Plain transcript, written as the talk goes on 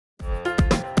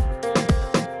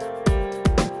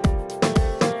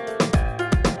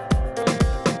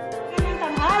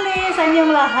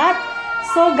inyong lahat.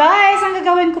 So guys, ang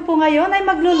gagawin ko po ngayon ay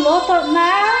magluluto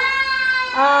ng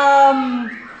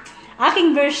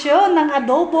aking version ng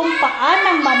adobong paa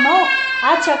ng manok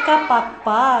at saka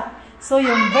pakpak. So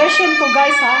yung version ko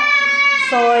guys ha.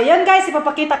 So yan guys,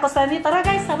 ipapakita ko sa inyo. Tara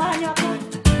guys, samahan niyo ako.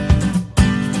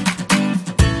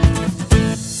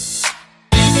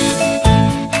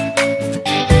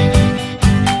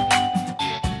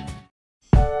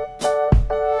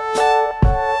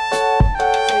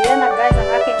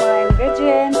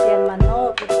 Yan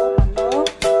manok, ito manok,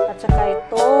 at saka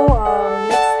ito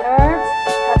mixed herbs,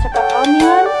 at saka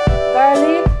onion,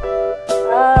 garlic,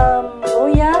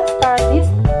 luya, star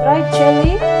anise, dried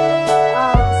chili,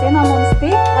 cinnamon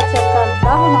stick, at saka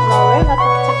dahon ng laurel, at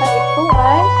saka ito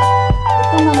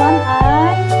naman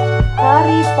ay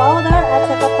curry powder, at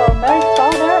saka turmeric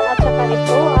powder, at saka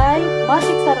ito ay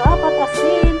magic sarap at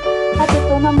asin, at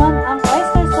ito naman ang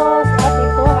oyster sauce, at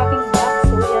ito ang aking black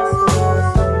soya sauce.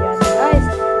 So yan guys.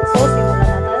 So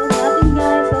simulan natin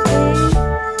guys, okay?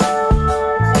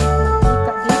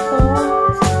 Mantika dito.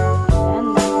 Yan,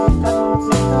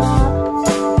 mantika.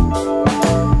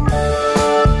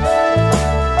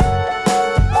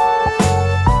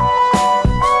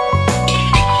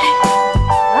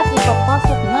 At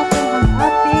ipapasok natin ang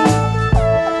ating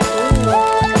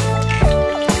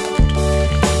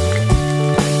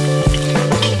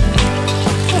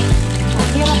ang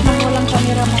hirap na walang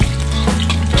kamera mo.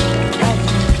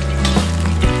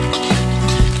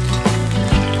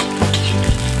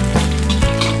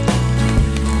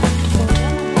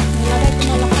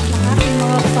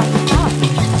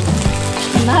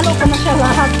 Nalo ko na siya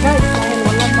lahat guys dahil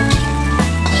wala mag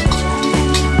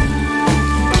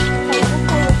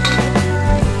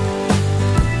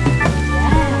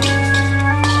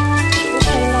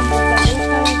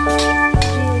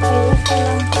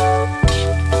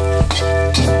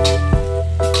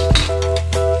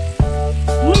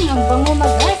ang bango na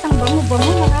guys, ang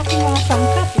bango-bango ng aking mga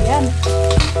sangkap.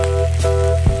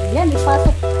 Yan,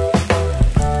 ipasok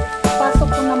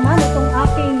ko naman itong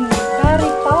aking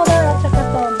curry powder at saka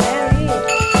turmeric.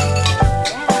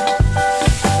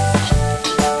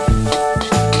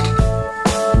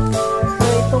 So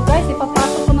ito guys,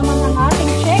 ipapasok ko naman ang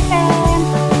ating chicken.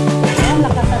 Yan,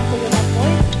 lakasan ko yun ako.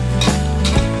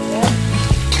 Yan.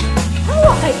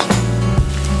 Hawa kayo.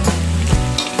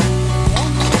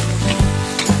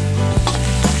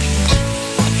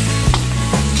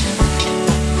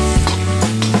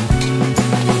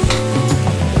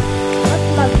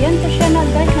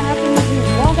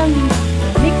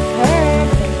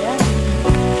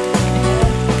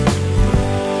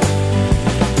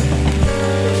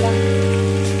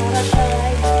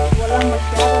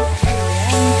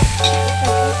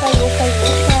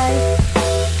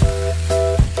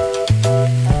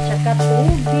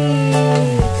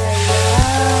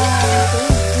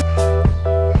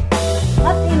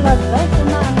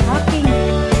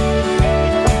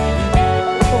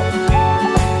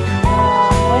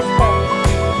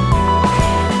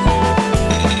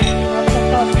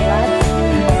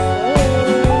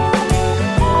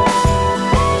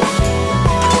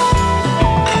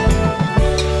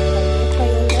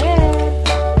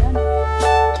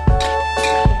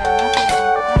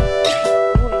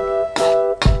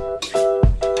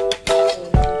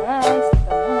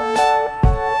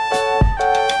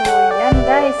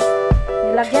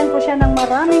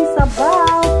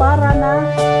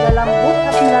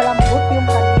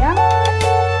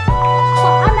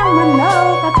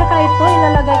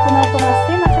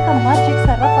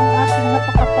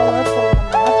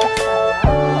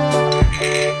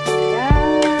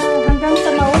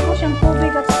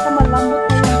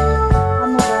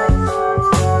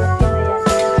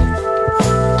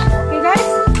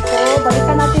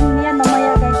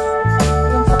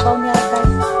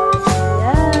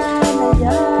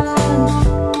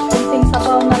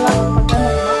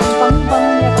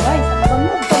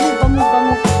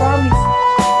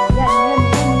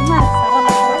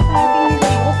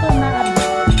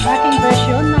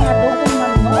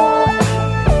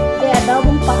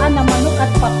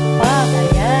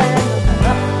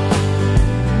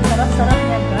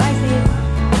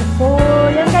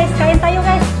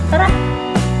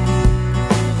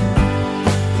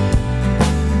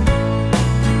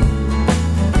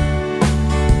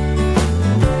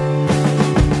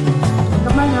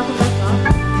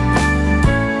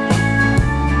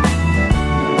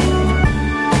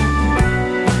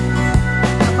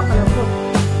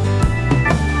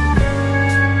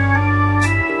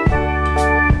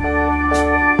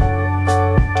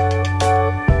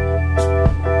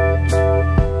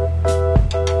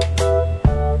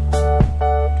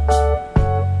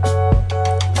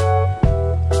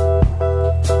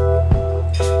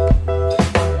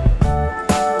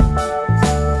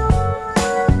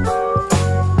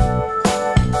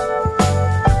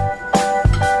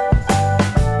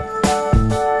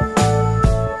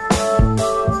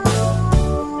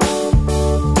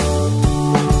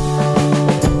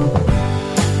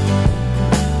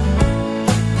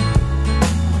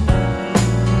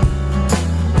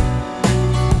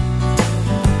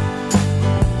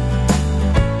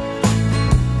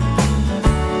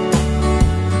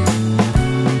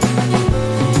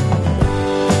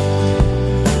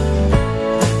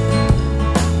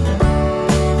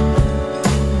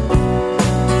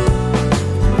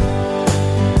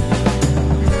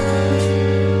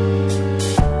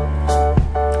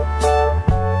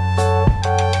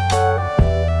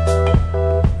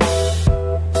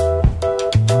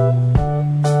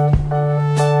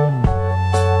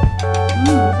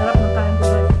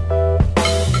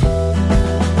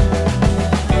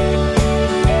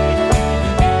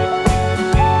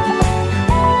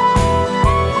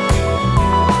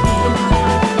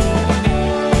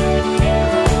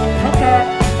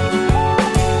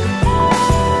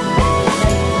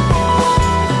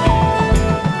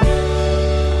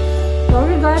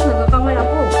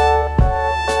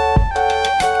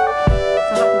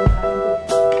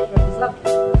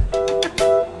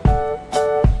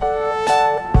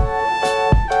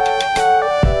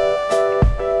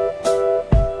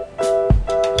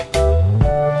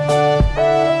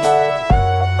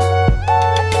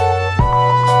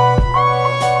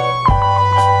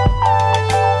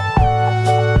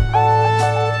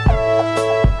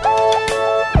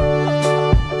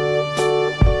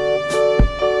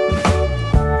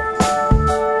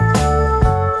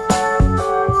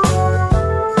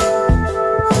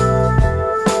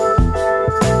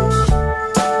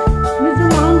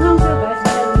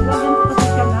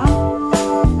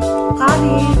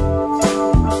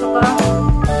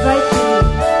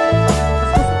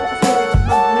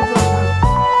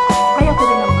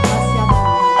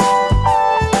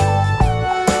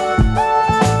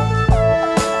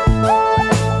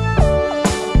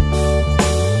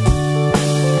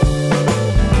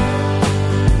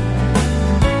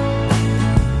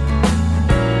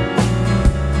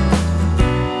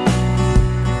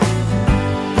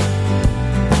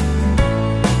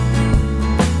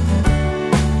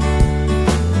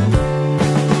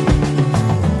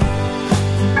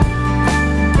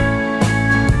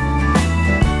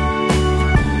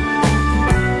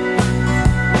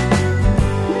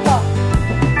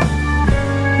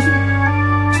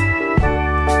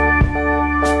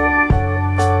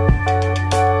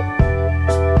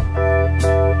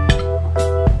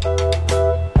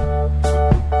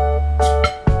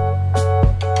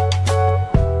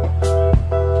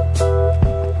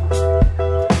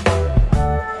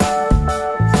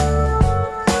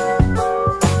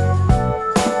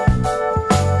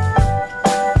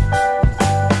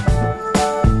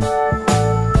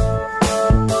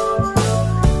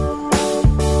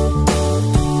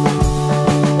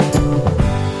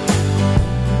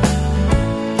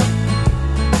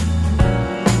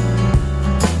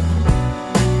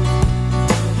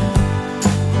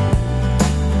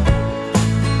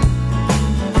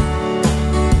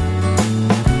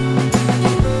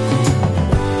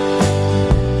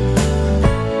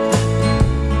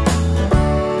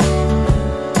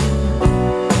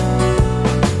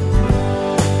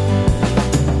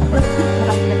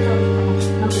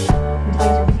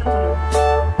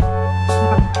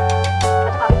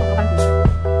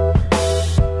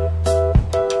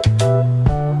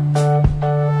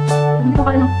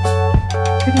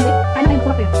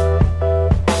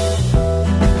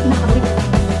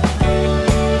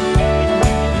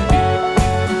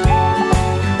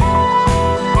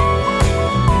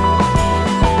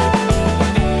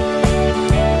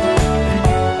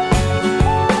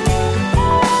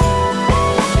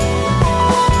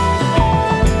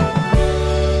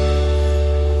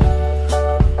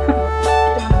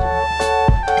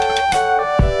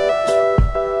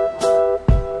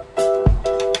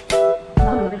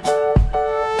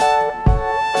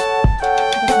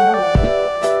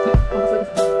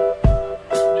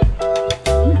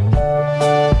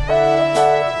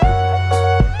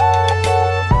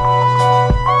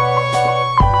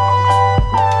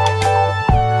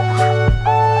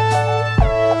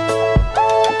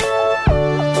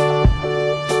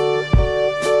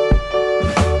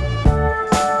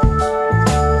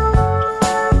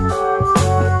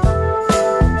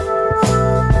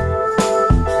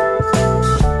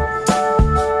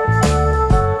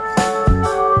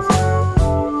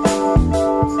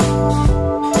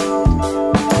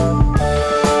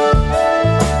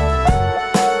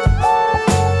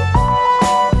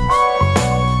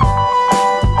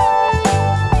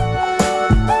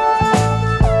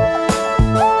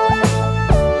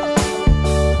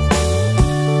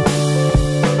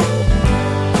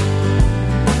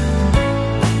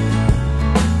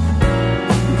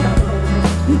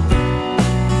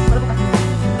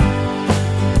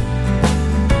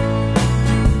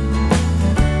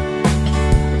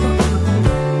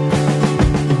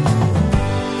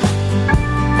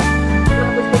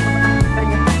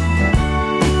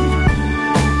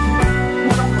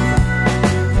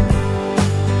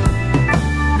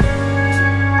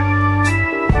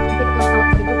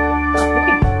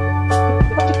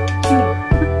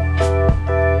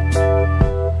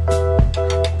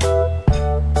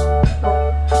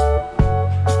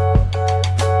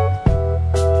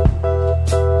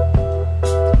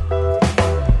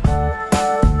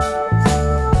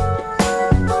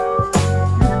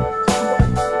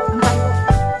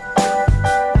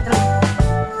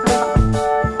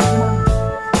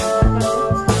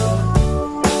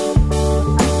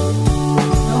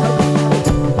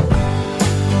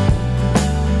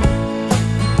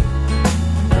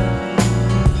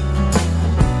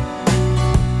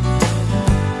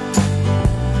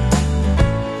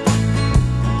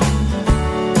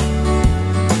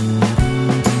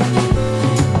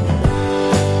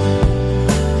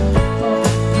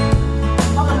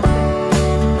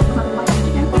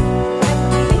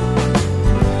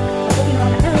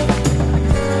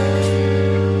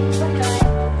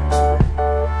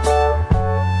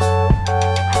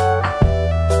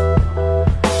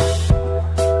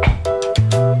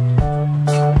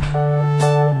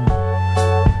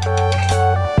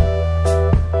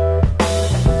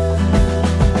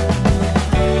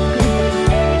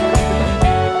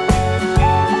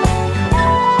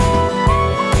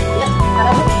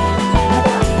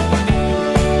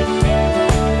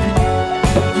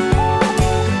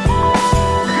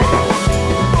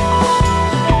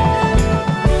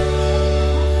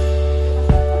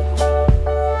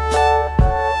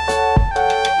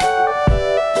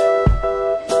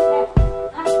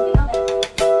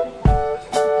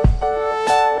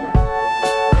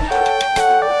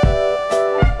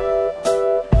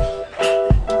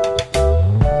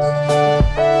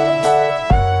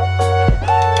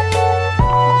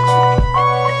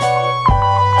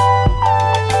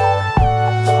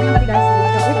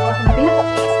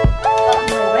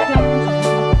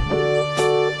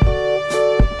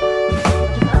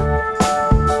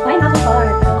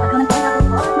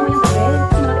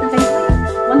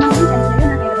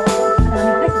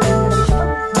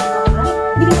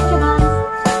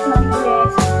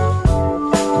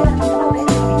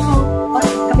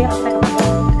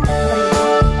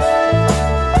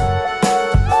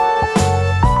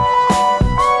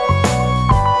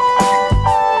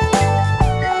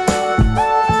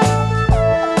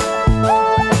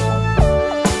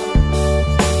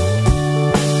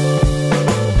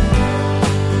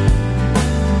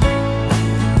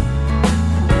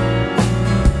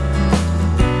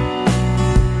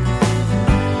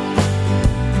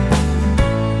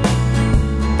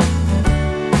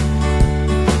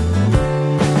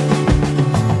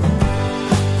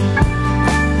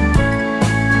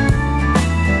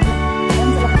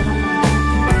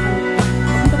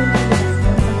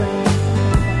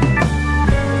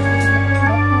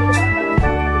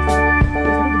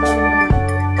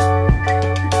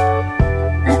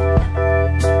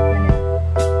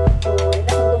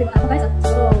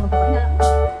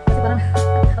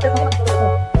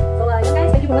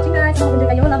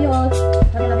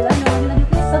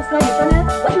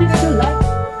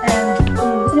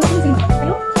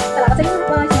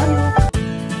 Bye!